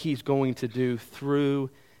he's going to do through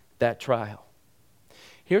that trial.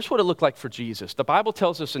 Here's what it looked like for Jesus. The Bible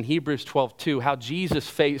tells us in Hebrews 12:2 how Jesus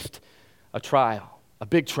faced a trial, a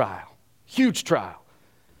big trial, huge trial.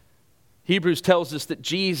 Hebrews tells us that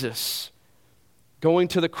Jesus, going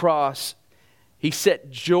to the cross, he set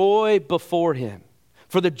joy before him.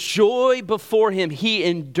 For the joy before him, he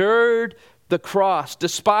endured the cross,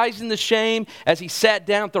 despising the shame as he sat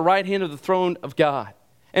down at the right hand of the throne of God.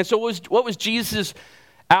 And so what was Jesus'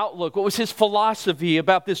 outlook? What was his philosophy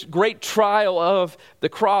about this great trial of the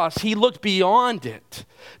cross? He looked beyond it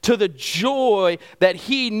to the joy that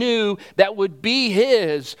he knew that would be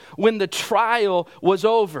his when the trial was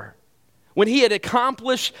over. When he had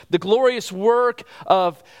accomplished the glorious work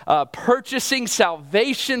of purchasing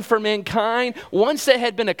salvation for mankind, once it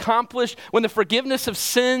had been accomplished, when the forgiveness of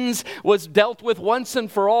sins was dealt with once and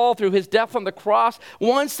for all through his death on the cross,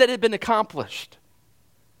 once that had been accomplished,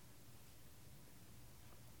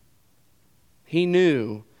 he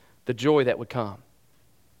knew the joy that would come.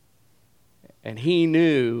 And he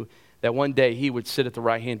knew that one day he would sit at the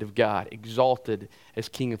right hand of God, exalted as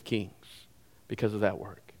King of Kings because of that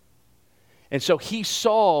work. And so he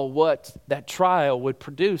saw what that trial would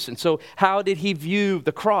produce. And so how did he view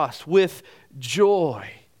the cross? With joy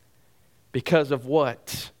because of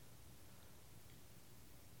what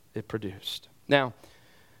it produced. Now,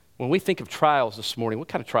 when we think of trials this morning, what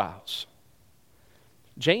kind of trials?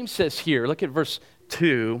 James says here, look at verse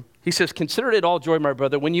 2. He says, "Consider it all joy, my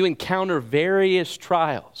brother, when you encounter various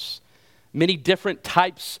trials." Many different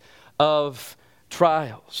types of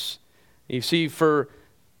trials. You see, for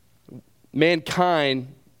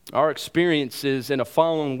mankind, our experiences in a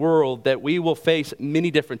fallen world, that we will face many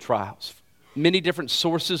different trials, many different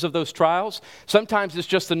sources of those trials. Sometimes it's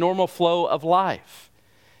just the normal flow of life.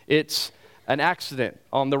 It's an accident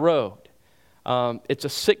on the road. It's a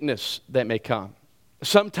sickness that may come.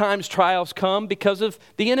 Sometimes trials come because of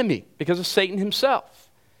the enemy, because of Satan himself.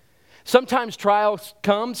 Sometimes trials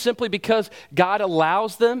come simply because God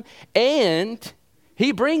allows them and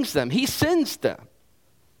he brings them, he sends them.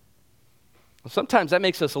 Sometimes that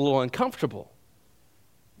makes us a little uncomfortable,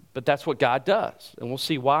 but that's what God does, and we'll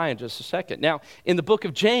see why in just a second. Now, in the book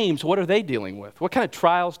of James, what are they dealing with? What kind of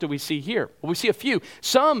trials do we see here? Well, we see a few.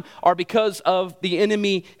 Some are because of the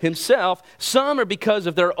enemy himself. Some are because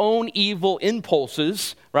of their own evil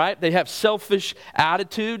impulses, right? They have selfish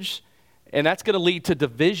attitudes, and that's going to lead to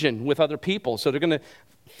division with other people, so they're going to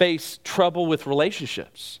face trouble with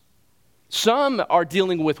relationships. Some are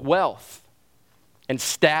dealing with wealth and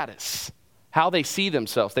status, how they see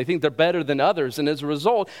themselves. They think they're better than others, and as a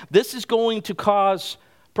result, this is going to cause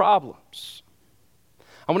problems.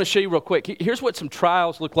 I want to show you real quick. Here's what some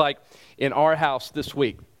trials look like in our house this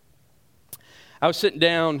week. I was sitting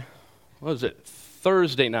down,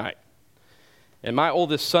 Thursday night, and my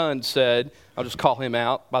oldest son said, I'll just call him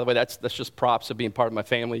out. By the way, that's just props of being part of my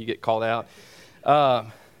family. You get called out.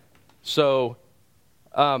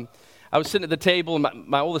 I was sitting at the table, and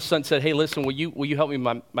my oldest son said, "Hey, listen, will you help me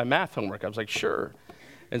with my math homework?" I was like, "Sure."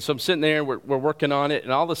 And so I'm sitting there, and we're working on it,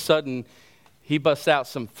 and all of a sudden, he busts out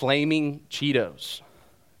some flaming Cheetos,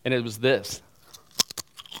 and it was this.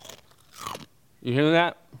 You hearing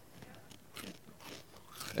that?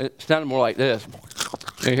 It sounded more like this.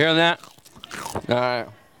 You hearing that? All right.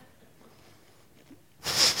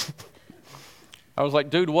 I was like,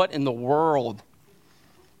 "Dude, what in the world?"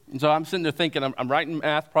 And so I'm sitting there thinking, I'm writing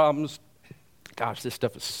math problems. Gosh, this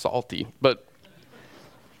stuff is salty. But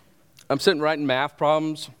I'm sitting writing math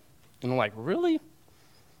problems, and I'm like, really?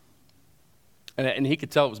 And he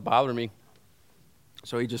could tell it was bothering me.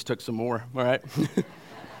 So he just took some more, all right?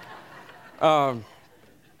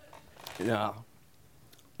 Yeah.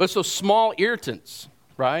 But it's those small irritants,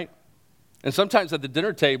 right? And sometimes at the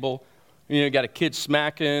dinner table, you got a kid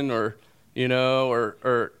smacking or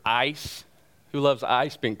ice. Who loves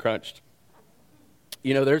ice being crunched?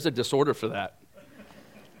 There's a disorder for that.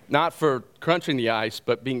 Not for crunching the ice,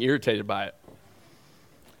 but being irritated by it.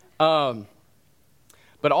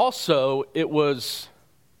 But also, it was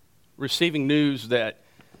receiving news that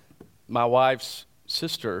my wife's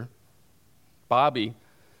sister, Bobby,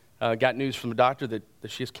 got news from the doctor that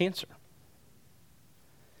she has cancer.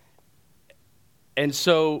 And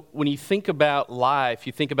so when you think about life,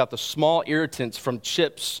 you think about the small irritants from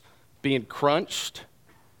chips being crunched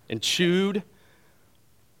and chewed.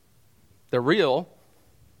 They're real,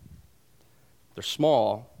 they're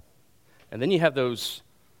small, and then you have those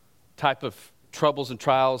type of troubles and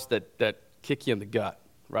trials that kick you in the gut,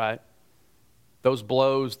 right? Those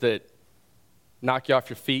blows that knock you off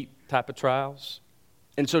your feet type of trials.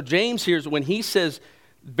 And so James here, when he says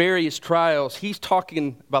various trials, he's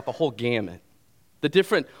talking about the whole gamut. the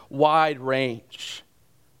different wide range.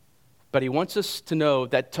 But he wants us to know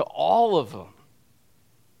that to all of them,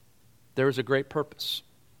 there is a great purpose.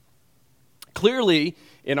 Clearly,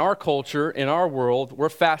 in our culture, in our world, we're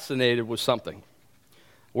fascinated with something.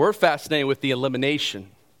 We're fascinated with the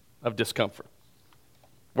elimination of discomfort.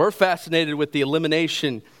 We're fascinated with the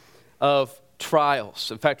elimination of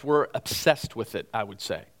trials. In fact, we're obsessed with it, I would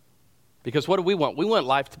say. Because what do we want? We want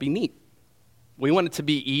life to be neat. We want it to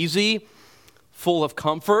be easy, full of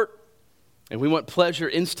comfort, and we want pleasure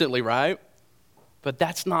instantly, right? But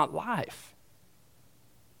that's not life.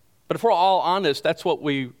 But if we're all honest, that's what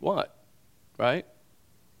we want, right?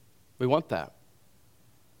 We want that.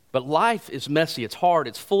 But life is messy, it's hard,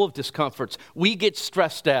 it's full of discomforts. We get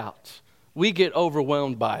stressed out. We get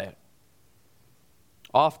overwhelmed by it.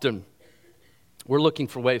 Often, we're looking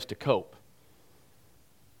for ways to cope.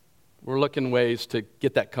 We're looking ways to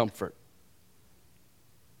get that comfort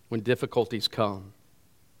when difficulties come.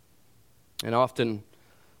 And often,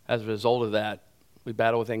 as a result of that, we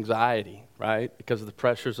battle with anxiety, right? Because of the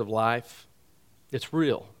pressures of life. It's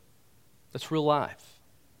real. It's real life.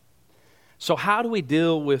 So how do we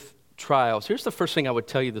deal with trials? Here's the first thing I would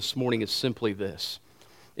tell you this morning is simply this,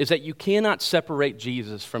 is that you cannot separate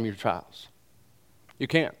Jesus from your trials. You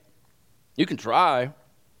can't. You can try,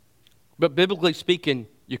 but biblically speaking,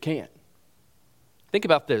 you can't. Think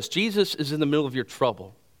about this. Jesus is in the middle of your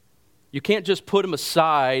trouble. You can't just put him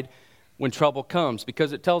aside when trouble comes,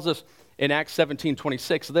 because it tells us in Acts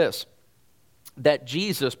 17:26 this, that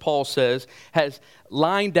Jesus, Paul says, has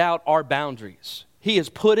lined out our boundaries. He has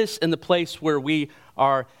put us in the place where we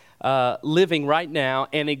are living right now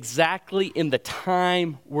and exactly in the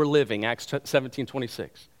time we're living, Acts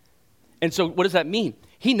 17:26. And so what does that mean?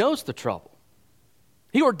 He knows the trouble.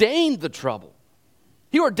 He ordained the trouble.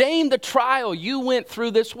 He ordained the trial you went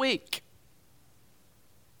through this week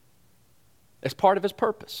as part of his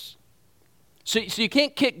purpose. So you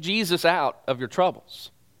can't kick Jesus out of your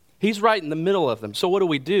troubles. He's right in the middle of them. So what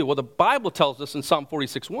do? Well, the Bible tells us in Psalm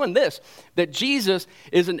 46:1 this, that Jesus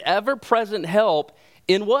is an ever-present help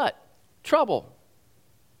in what? Trouble.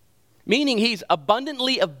 Meaning he's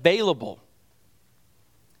abundantly available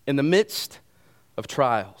in the midst of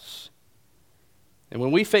trials. And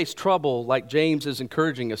when we face trouble, like James is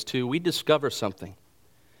encouraging us to, we discover something.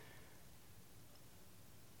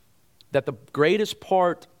 That the greatest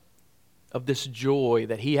part of this joy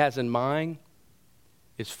that he has in mind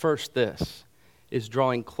is first this, is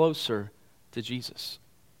drawing closer to Jesus.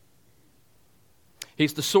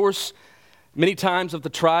 He's the source many times of the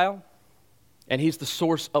trial, and he's the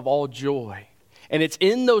source of all joy. And it's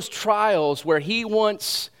in those trials where he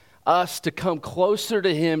wants us to come closer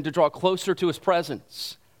to him, to draw closer to his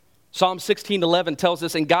presence. Psalm 16:11 tells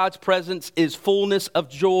us, in God's presence is fullness of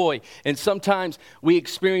joy. And sometimes we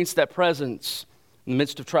experience that presence in the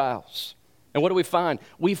midst of trials. And what do we find?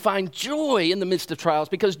 We find joy in the midst of trials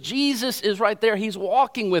because Jesus is right there. He's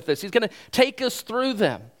walking with us. He's going to take us through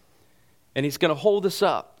them. And he's going to hold us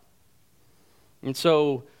up. And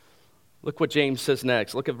so, look what James says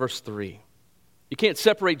next. Look at verse 3. You can't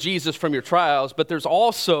separate Jesus from your trials, but there's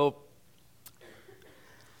also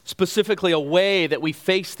specifically a way that we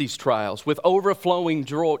face these trials with overflowing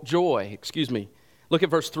joy. Look at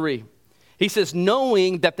verse 3. He says,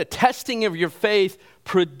 knowing that the testing of your faith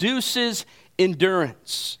produces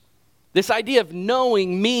endurance. This idea of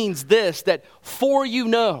knowing means this, that for you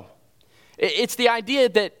know. It's the idea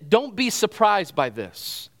that don't be surprised by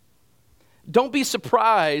this. Don't be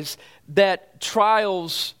surprised that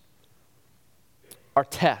trials are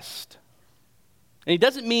tests. And he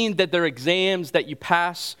doesn't mean that they're exams that you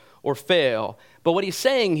pass or fail, but what he's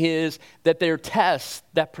saying is that they're tests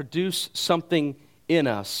that produce something in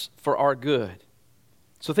us for our good.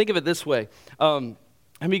 So think of it this way. How many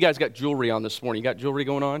of you guys got jewelry on this morning? You got jewelry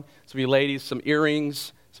going on? Some of you ladies, some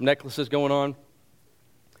earrings, some necklaces going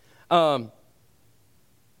on.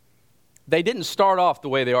 They didn't start off the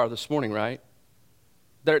way they are this morning, right?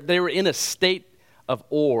 They were in a state of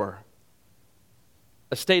ore,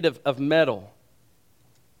 a state of metal.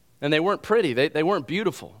 And they weren't pretty. They weren't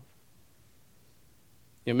beautiful.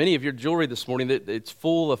 You know, many of your jewelry this morning, it's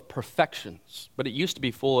full of perfections, but it used to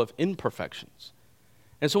be full of imperfections.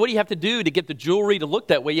 And so what do you have to do to get the jewelry to look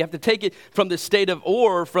that way? You have to take it from this state of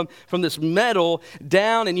ore, from this metal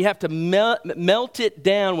down, and you have to melt it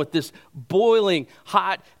down with this boiling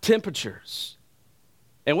hot temperatures.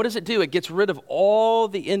 And what does it do? It gets rid of all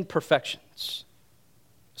the imperfections.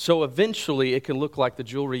 So eventually it can look like the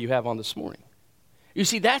jewelry you have on this morning. You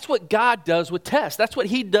see, that's what God does with tests. That's what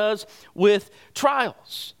he does with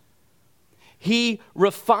trials. He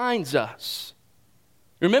refines us.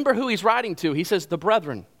 Remember who he's writing to. He says the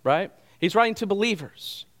brethren, right? He's writing to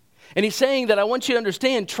believers. And he's saying that I want you to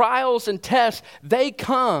understand trials and tests, they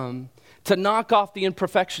come to knock off the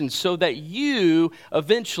imperfections so that you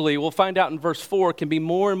eventually, we'll find out in verse 4, can be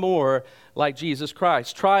more and more like Jesus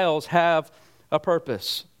Christ. Trials have a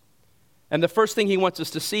purpose. And the first thing he wants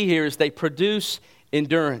us to see here is they produce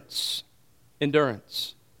endurance.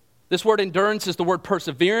 Endurance. This word endurance is the word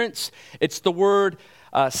perseverance. It's the word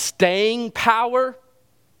staying power.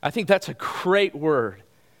 I think that's a great word,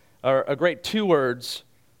 or a great 2 words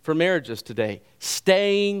for marriages today.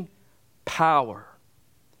 Staying power.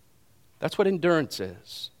 That's what endurance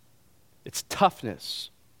is. It's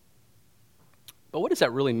toughness. But what does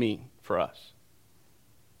that really mean for us?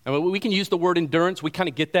 I mean, we can use the word endurance. We kind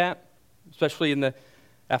of get that, especially in the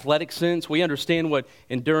athletic sense. We understand what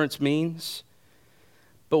endurance means.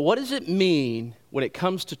 But what does it mean when it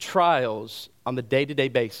comes to trials on the day-to-day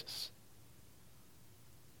basis?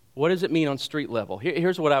 What does it mean on street level?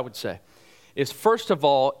 Here's what I would say. Is first of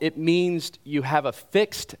all, it means you have a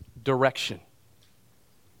fixed direction.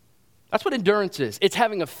 That's what endurance is. It's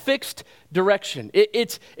having a fixed direction.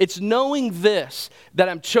 It's knowing this, that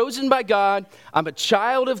I'm chosen by God, I'm a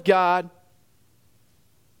child of God,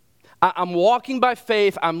 I'm walking by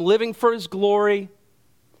faith, I'm living for His glory,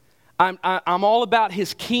 I'm all about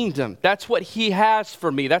His kingdom. That's what He has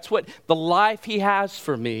for me. That's what the life He has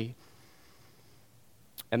for me.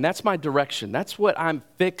 And that's my direction. That's what I'm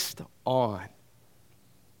fixed on.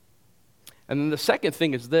 And then the second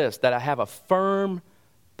thing is this, that I have a firm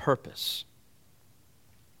purpose.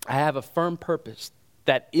 I have a firm purpose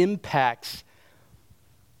that impacts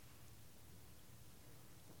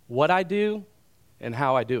what I do and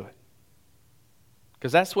how I do it.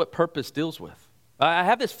 Because that's what purpose deals with. I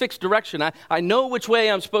have this fixed direction. I know which way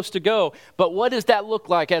I'm supposed to go, but what does that look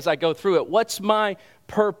like as I go through it? What's my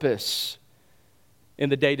purpose in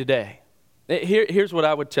the day-to-day? Here's what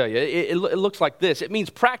I would tell you. It looks like this. It means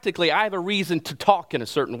practically I have a reason to talk in a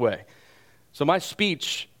certain way. So my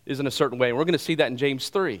speech is in a certain way, and we're going to see that in James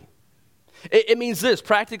 3. It means this,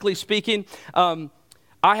 practically speaking, I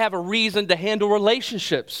have a reason to handle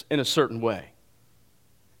relationships in a certain way.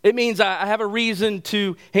 It means I have a reason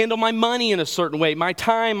to handle my money in a certain way, my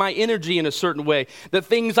time, my energy in a certain way. The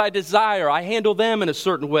things I desire, I handle them in a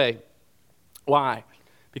certain way. Why?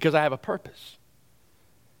 Because I have a purpose.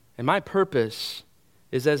 And my purpose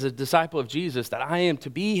is as a disciple of Jesus that I am to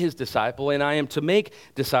be His disciple and I am to make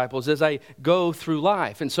disciples as I go through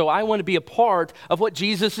life. And so I want to be a part of what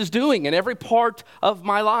Jesus is doing in every part of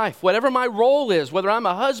my life. Whatever my role is, whether I'm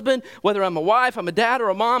a husband, whether I'm a wife, I'm a dad or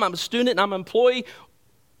a mom, I'm a student, I'm an employee,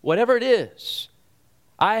 whatever it is,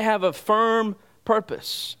 I have a firm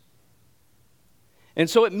purpose. And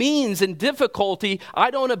so it means in difficulty,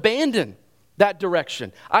 I don't abandon that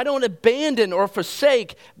direction. I don't abandon or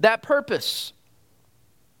forsake that purpose.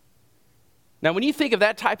 Now, when you think of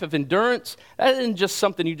that type of endurance, that isn't just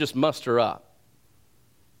something you just muster up.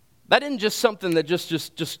 That isn't just something that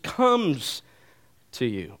just comes to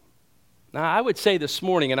you. Now, I would say this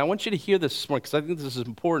morning, and I want you to hear this morning because I think this is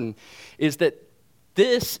important, is that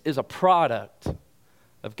this is a product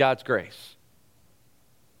of God's grace.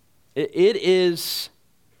 It is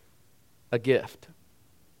a gift.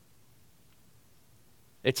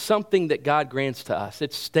 It's something that God grants to us.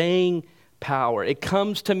 It's staying power. It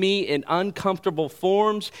comes to me in uncomfortable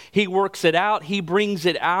forms. He works it out. He brings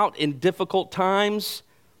it out in difficult times.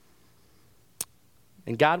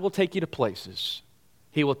 And God will take you to places.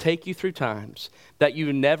 He will take you through times that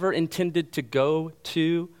you never intended to go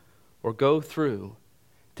to or go through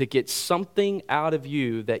to get something out of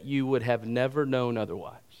you that you would have never known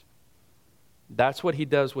otherwise. That's what He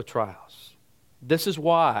does with trials. This is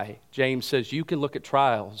why James says you can look at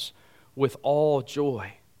trials with all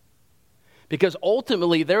joy. Because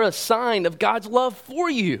ultimately, they're a sign of God's love for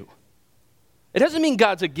you. It doesn't mean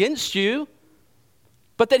God's against you,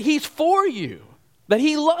 but that He's for you, that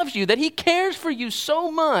He loves you, that He cares for you so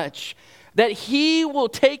much that He will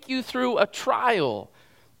take you through a trial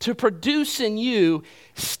to produce in you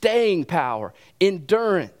staying power,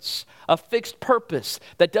 endurance, a fixed purpose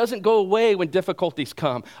that doesn't go away when difficulties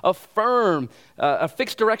come, a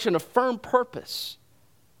fixed direction, a firm purpose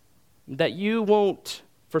that you won't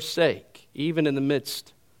forsake, even in the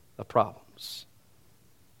midst of problems.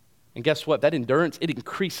 And guess what? That endurance, it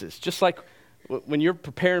increases. Just like when you're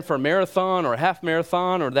preparing for a marathon or a half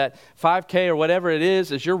marathon or that 5K or whatever it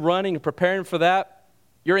is, as you're running and preparing for that,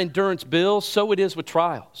 your endurance builds, so it is with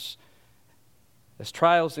trials. As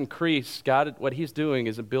trials increase, God, what He's doing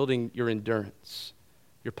is building your endurance,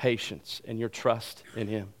 your patience, and your trust in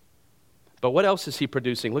Him. But what else is He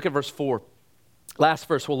producing? Look at verse 4. Last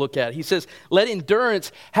verse we'll look at. He says, let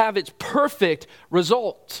endurance have its perfect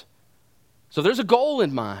result. So there's a goal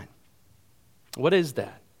in mind. What is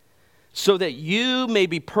that? So that you may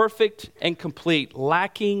be perfect and complete,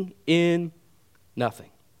 lacking in nothing.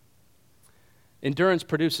 Endurance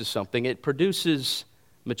produces something. It produces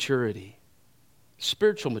maturity,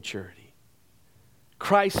 spiritual maturity,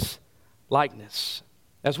 Christ's likeness.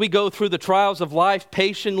 As we go through the trials of life,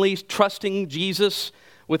 patiently trusting Jesus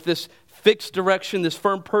with this fixed direction, this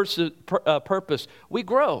firm purpose, we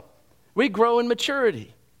grow. We grow in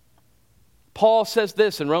maturity. Paul says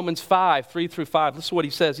this in Romans 5, 3-5. Listen to what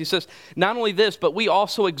he says. He says, not only this, but we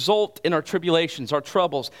also exult in our tribulations, our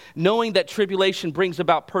troubles, knowing that tribulation brings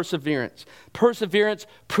about perseverance. Perseverance,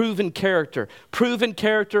 proven character. Proven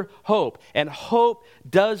character, hope. And hope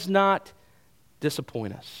does not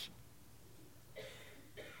disappoint us.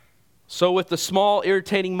 So with the small,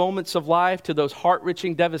 irritating moments of life to those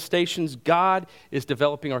heart-wrenching devastations, God is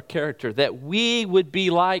developing our character, that we would be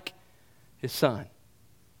like His Son.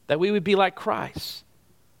 That we would be like Christ.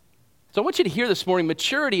 So I want you to hear this morning,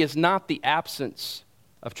 maturity is not the absence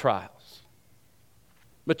of trials.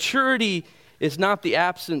 Maturity is not the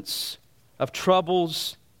absence of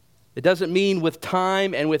troubles. It doesn't mean with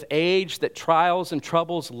time and with age that trials and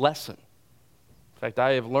troubles lessen. In fact,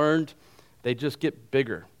 I have learned they just get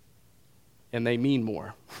bigger and they mean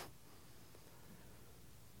more.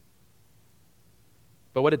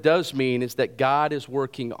 But what it does mean is that God is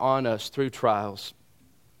working on us through trials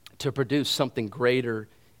to produce something greater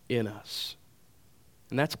in us.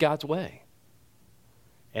 And that's God's way.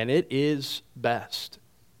 And it is best.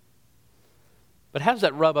 But how does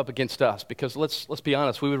that rub up against us? Because let's be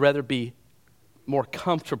honest, we would rather be more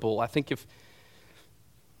comfortable. I think if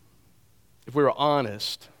we were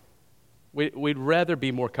honest, we'd rather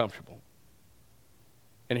be more comfortable.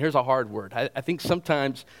 And here's a hard word. I think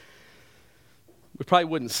sometimes we probably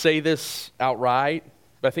wouldn't say this outright,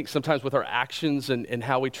 but I think sometimes with our actions and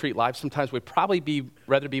how we treat life, sometimes we'd probably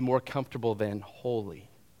rather be more comfortable than holy,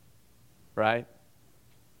 right?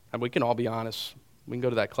 And we can all be honest. We can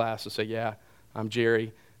go to that class and say, yeah, I'm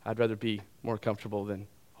Jerry. I'd rather be more comfortable than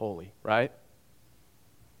holy, right?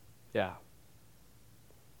 Yeah.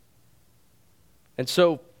 And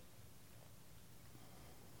so,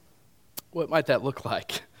 what might that look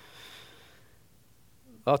like?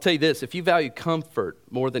 I'll tell you this, if you value comfort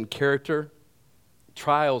more than character,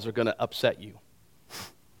 trials are going to upset you,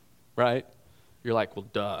 right? You're like, well,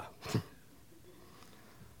 duh.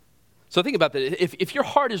 So think about that. If your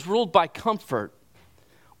heart is ruled by comfort,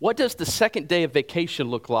 what does the second day of vacation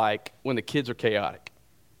look like when the kids are chaotic?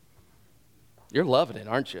 You're loving it,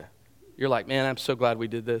 aren't you? You're like, man, I'm so glad we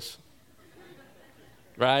did this.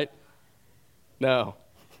 Right? No.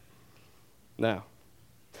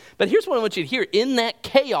 But here's what I want you to hear. In that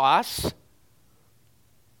chaos,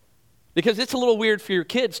 because it's a little weird for your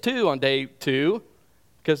kids too on day 2,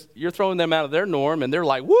 because you're throwing them out of their norm and they're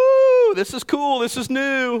like, woo, this is cool, this is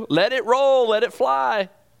new, let it roll, let it fly.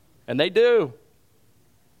 And they do.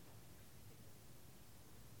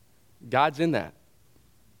 God's in that.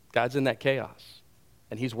 God's in that chaos.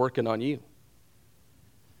 And He's working on you.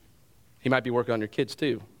 He might be working on your kids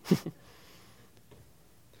too.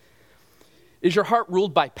 Is your heart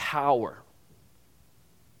ruled by power?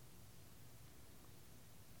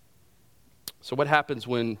 So what happens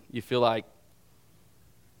when you feel like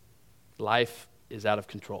life is out of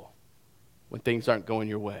control? When things aren't going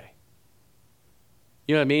your way?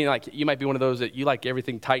 You know what I mean? Like you might be one of those that you like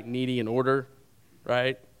everything tight and needy in order,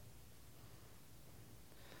 right?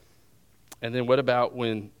 And then what about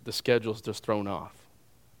when the schedule's just thrown off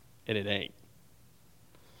and it ain't?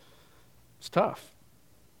 It's tough.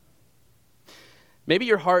 Maybe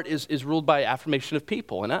your heart is ruled by affirmation of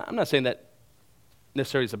people. And I'm not saying that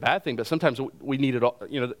necessarily is a bad thing, but sometimes we need it all.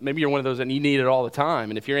 You know, maybe you're one of those and you need it all the time.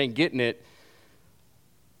 And if you ain't getting it,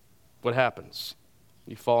 what happens?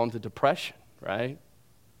 You fall into depression, right?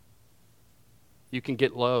 You can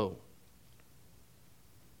get low.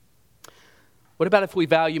 What about if we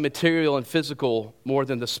value material and physical more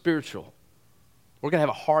than the spiritual? We're going to have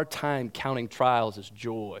a hard time counting trials as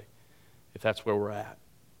joy if that's where we're at.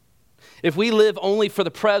 If we live only for the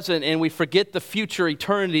present and we forget the future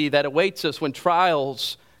eternity that awaits us when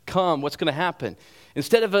trials come, what's going to happen?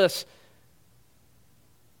 Instead of us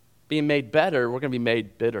being made better, we're going to be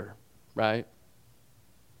made bitter, right?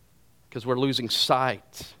 Because we're losing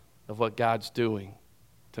sight of what God's doing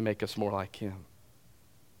to make us more like Him.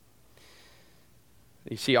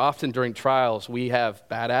 You see, often during trials, we have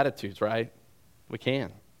bad attitudes, right? We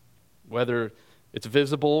can. Whether it's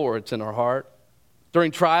visible or it's in our heart.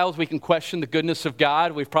 During trials, we can question the goodness of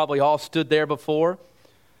God. We've probably all stood there before.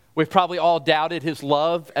 We've probably all doubted His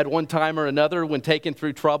love at one time or another when taken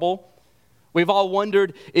through trouble. We've all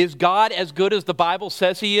wondered, is God as good as the Bible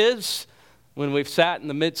says he is when we've sat in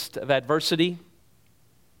the midst of adversity?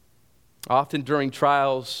 Often during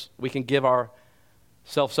trials, we can give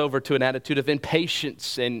ourselves over to an attitude of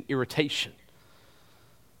impatience and irritation.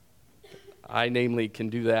 I, namely, can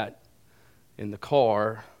do that in the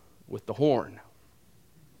car with the horn.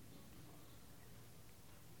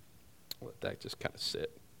 Let that just kind of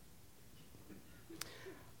sit.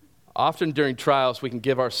 Often during trials, we can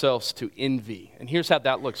give ourselves to envy. And here's how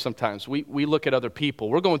that looks sometimes. We look at other people.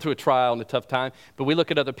 We're going through a trial and a tough time, but we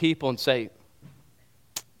look at other people and say,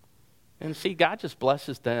 and see, God just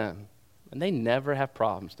blesses them. And they never have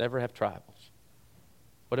problems, never have trials.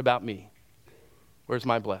 What about me? Where's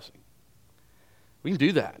my blessing? We can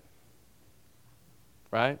do that,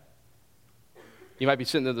 right? You might be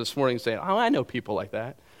sitting there this morning saying, oh, I know people like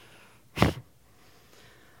that.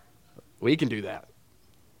 We can do that.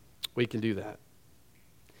 We can do that.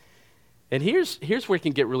 And here's where it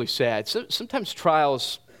can get really sad. So, sometimes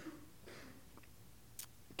trials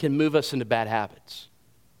can move us into bad habits,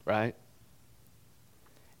 right?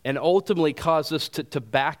 And ultimately cause us to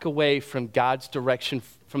back away from God's direction,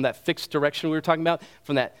 from that fixed direction we were talking about,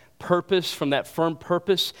 from that purpose, from that firm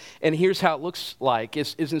purpose. And here's how it looks like,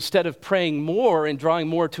 is instead of praying more and drawing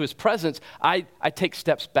more to his presence, I take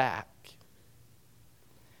steps back.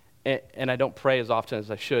 And I don't pray as often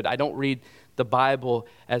as I should. I don't read the Bible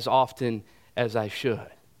as often as I should.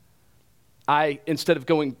 Instead of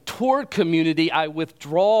going toward community, I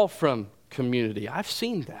withdraw from community. I've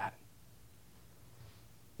seen that.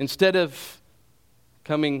 Instead of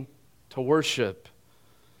coming to worship,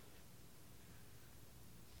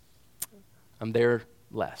 I'm there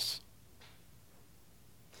less.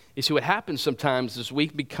 You see, what happens sometimes is we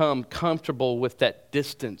become comfortable with that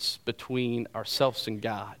distance between ourselves and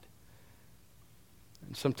God.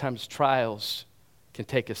 And sometimes trials can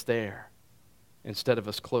take us there instead of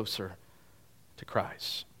us closer to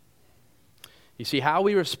Christ. You see, how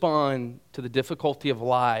we respond to the difficulty of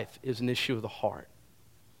life is an issue of the heart.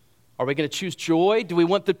 Are we going to choose joy? Do we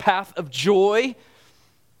want the path of joy?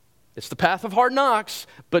 It's the path of hard knocks,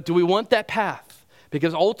 but do we want that path?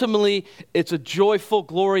 Because ultimately, it's a joyful,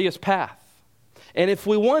 glorious path. And if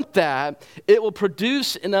we want that, it will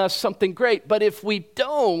produce in us something great. But if we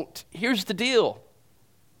don't, here's the deal.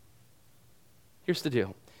 Here's the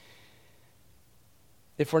deal.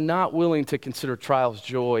 If we're not willing to consider trials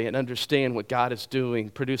joy and understand what God is doing,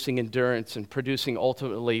 producing endurance and producing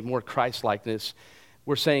ultimately more Christ-likeness,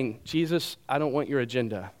 we're saying, Jesus, I don't want your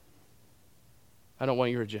agenda. I don't want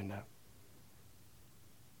your agenda.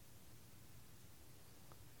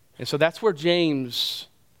 And so that's where James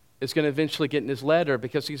is going to eventually get in his letter,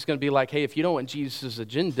 because he's going to be like, hey, if you don't want Jesus'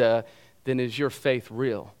 agenda, then is your faith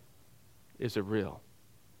real? Is it real?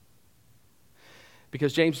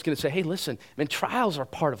 Because James is going to say, hey, listen, man, trials are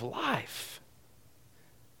part of life.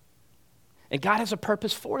 And God has a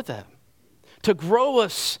purpose for them, to grow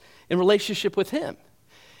us in relationship with him.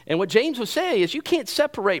 And what James would say is you can't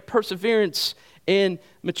separate perseverance and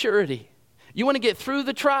maturity. You want to get through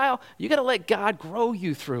the trial, you got to let God grow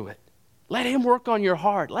you through it. Let him work on your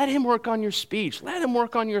heart. Let him work on your speech. Let him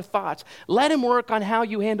work on your thoughts. Let him work on how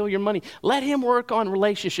you handle your money. Let him work on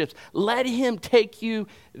relationships. Let him take you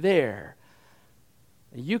there.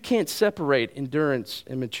 You can't separate endurance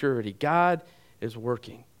and maturity. God is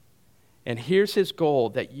working. And here's his goal,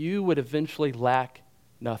 that you would eventually lack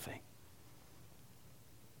nothing.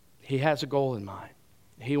 He has a goal in mind.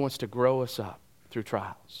 He wants to grow us up through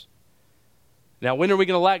trials. Now, when are we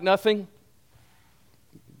going to lack nothing?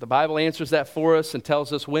 The Bible answers that for us and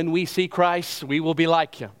tells us when we see Christ, we will be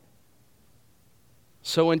like him.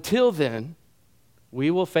 So until then,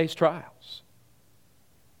 we will face trials.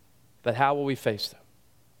 But how will we face them?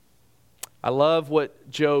 I love what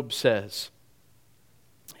Job says.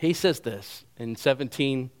 He says this in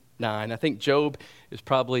 17:9. I think Job is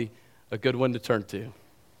probably a good one to turn to.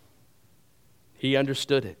 He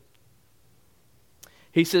understood it.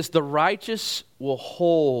 He says, the righteous will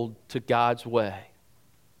hold to God's way.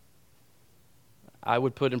 I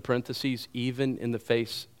would put in parentheses, even in the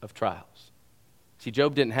face of trials. See,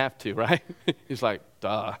 Job didn't have to, right? He's like,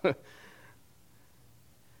 duh.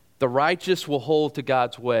 The righteous will hold to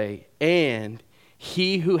God's way, and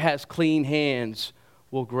he who has clean hands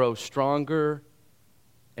will grow stronger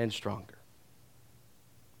and stronger.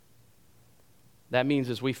 That means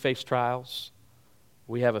as we face trials,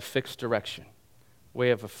 we have a fixed direction. We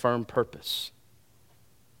have a firm purpose.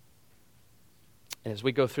 And as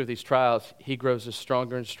we go through these trials, he grows us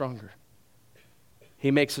stronger and stronger.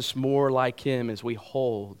 He makes us more like him as we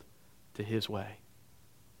hold to his way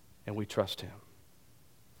and we trust him.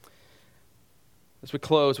 As we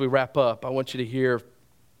close, we wrap up, I want you to hear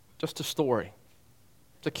just a story.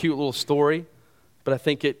 It's a cute little story, but I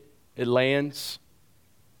think it lands.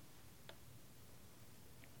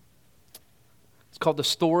 It's called The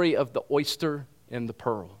Story of the Oyster and the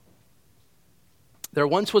Pearl. There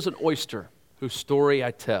once was an oyster whose story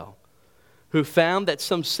I tell, who found that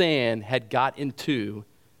some sand had got into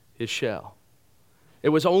his shell. It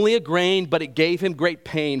was only a grain, but it gave him great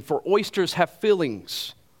pain, for oysters have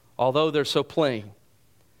feelings, although they're so plain.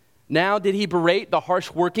 Now did he berate the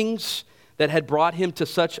harsh workings that had brought him to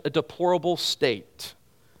such a deplorable state?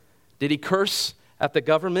 Did he curse at the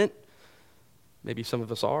government? Maybe some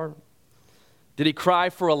of us are. Did he cry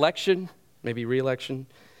for election? Maybe re-election.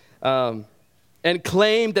 And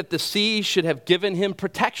claim that the sea should have given him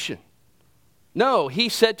protection? No, he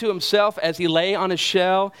said to himself as he lay on his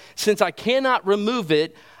shell, since I cannot remove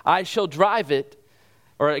it, I shall try it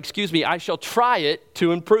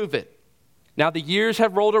to improve it. Now the years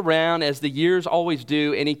have rolled around as the years always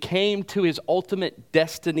do, and he came to his ultimate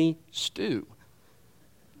destiny stew.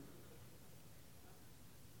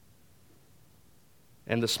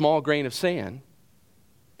 And the small grain of sand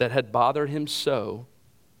that had bothered him so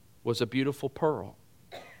was a beautiful pearl,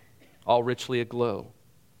 all richly aglow.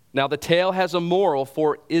 Now the tale has a moral,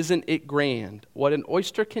 for isn't it grand what an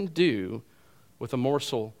oyster can do with a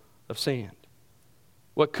morsel of sand?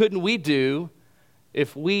 What couldn't we do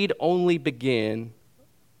if we'd only begin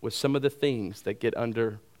with some of the things that get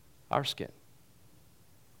under our skin?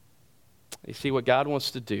 You see, what God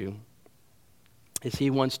wants to do is He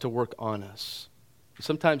wants to work on us.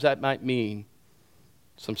 Sometimes that might mean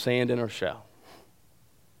some sand in our shell.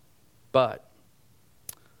 But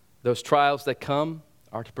those trials that come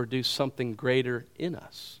are to produce something greater in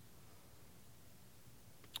us.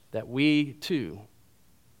 That we, too,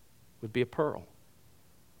 would be a pearl.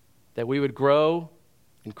 That we would grow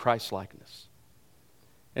in Christ-likeness.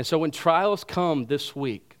 And so when trials come this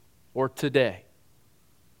week or today,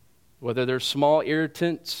 whether they're small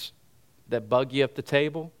irritants that bug you at the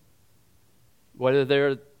table, whether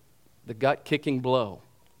they're the gut-kicking blow,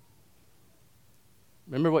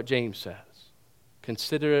 remember what James says.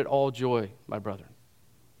 Consider it all joy, my brethren,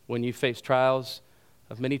 when you face trials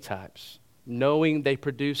of many types, knowing they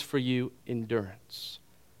produce for you endurance.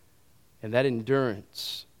 And that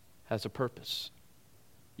endurance has a purpose.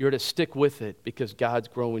 You're to stick with it because God's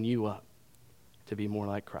growing you up to be more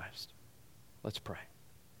like Christ. Let's pray.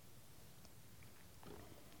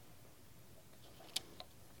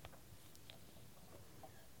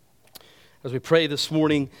 As we pray this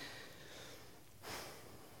morning,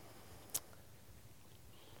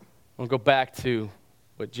 I'll go back to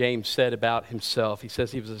what James said about himself. He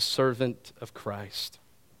says he was a servant of Christ.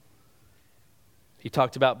 He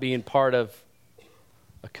talked about being part of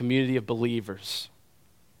a community of believers,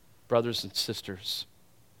 brothers and sisters.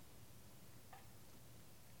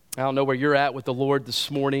 I don't know where you're at with the Lord this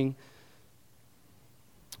morning,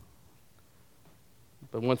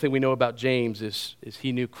 but one thing we know about James is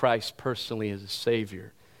he knew Christ personally as his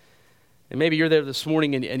Savior. And maybe you're there this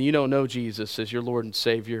morning and you don't know Jesus as your Lord and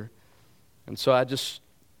Savior. And so I just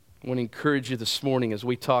want to encourage you this morning as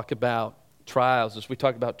we talk about trials, as we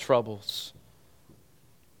talk about troubles.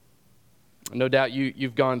 No doubt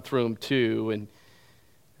you've gone through them too, and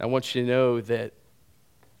I want you to know that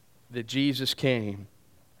Jesus came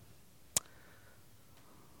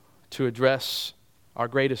to address our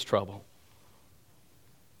greatest trouble.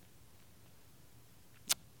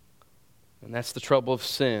 And that's the trouble of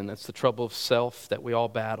sin. That's the trouble of self that we all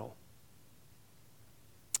battle.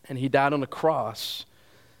 And He died on the cross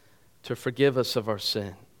to forgive us of our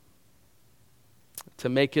sin, to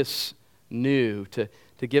make us new, to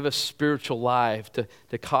give us spiritual life,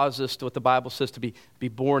 to cause us to, what the Bible says, to be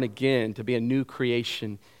born again, to be a new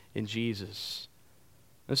creation in Jesus.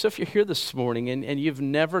 And so if you're here this morning and you've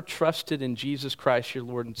never trusted in Jesus Christ, your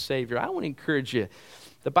Lord and Savior, I want to encourage you.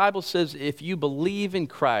 The Bible says if you believe in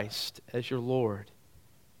Christ as your Lord,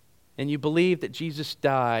 and you believe that Jesus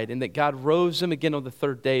died and that God rose Him again on the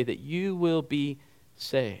third day, that you will be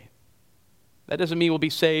saved. That doesn't mean we'll be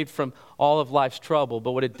saved from all of life's trouble,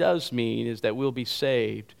 but what it does mean is that we'll be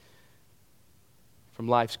saved from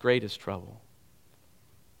life's greatest trouble.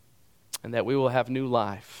 And that we will have new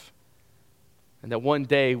life. And that one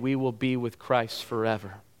day we will be with Christ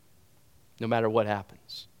forever, no matter what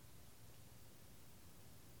happens.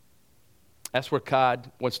 That's where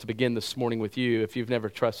God wants to begin this morning with you if you've never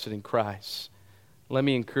trusted in Christ. Let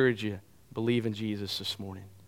me encourage you, believe in Jesus this morning.